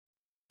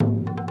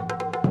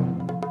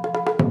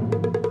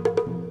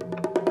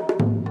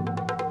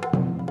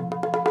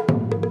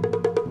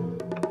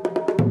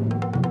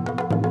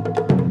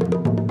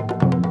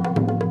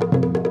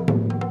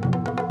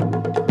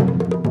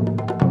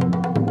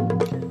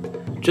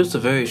Just a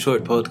very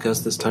short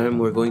podcast this time.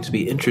 We're going to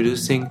be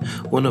introducing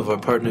one of our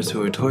partners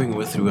who we're touring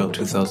with throughout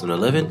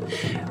 2011,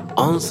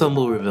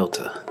 Ensemble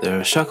Rivelta.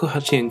 They're a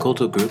shakuhachi and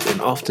koto group and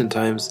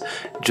oftentimes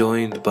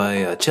joined by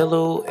a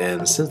cello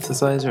and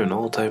synthesizer and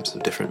all types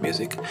of different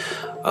music.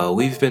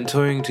 We've been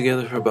touring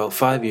together for about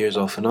 5 years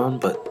off and on,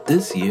 but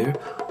this year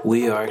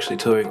we are actually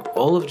touring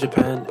all of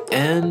Japan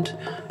and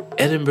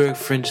Edinburgh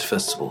Fringe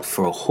Festival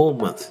for a whole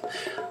month.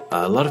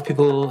 A lot of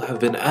people have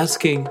been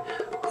asking,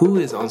 who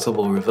is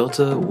Ensemble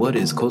Rivelta? What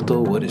is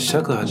koto? What is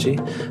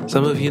shakuhachi?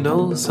 Some of you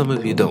know, some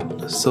of you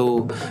don't.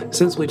 So,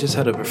 since we just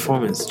had a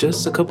performance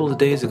just a couple of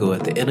days ago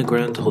at the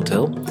Enakyo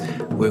Hotel,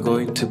 we're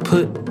going to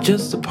put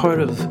just a part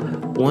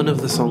of one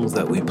of the songs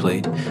that we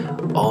played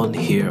on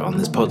here on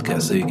this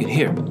podcast so you can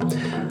hear.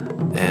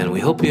 And we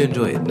hope you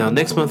enjoy it. Now,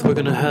 next month we're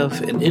going to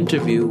have an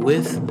interview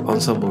with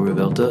Ensemble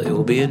Rivelta. It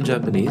will be in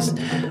Japanese.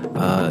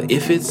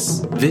 If it's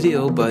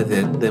video by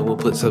then we'll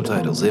put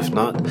subtitles. If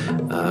not,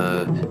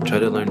 try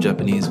to learn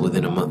Japanese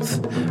within a month.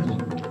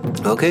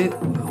 Okay,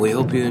 we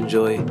hope you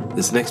enjoy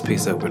this next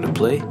piece that we're going to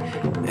play,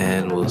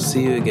 and we'll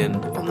see you again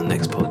on the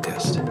next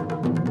podcast.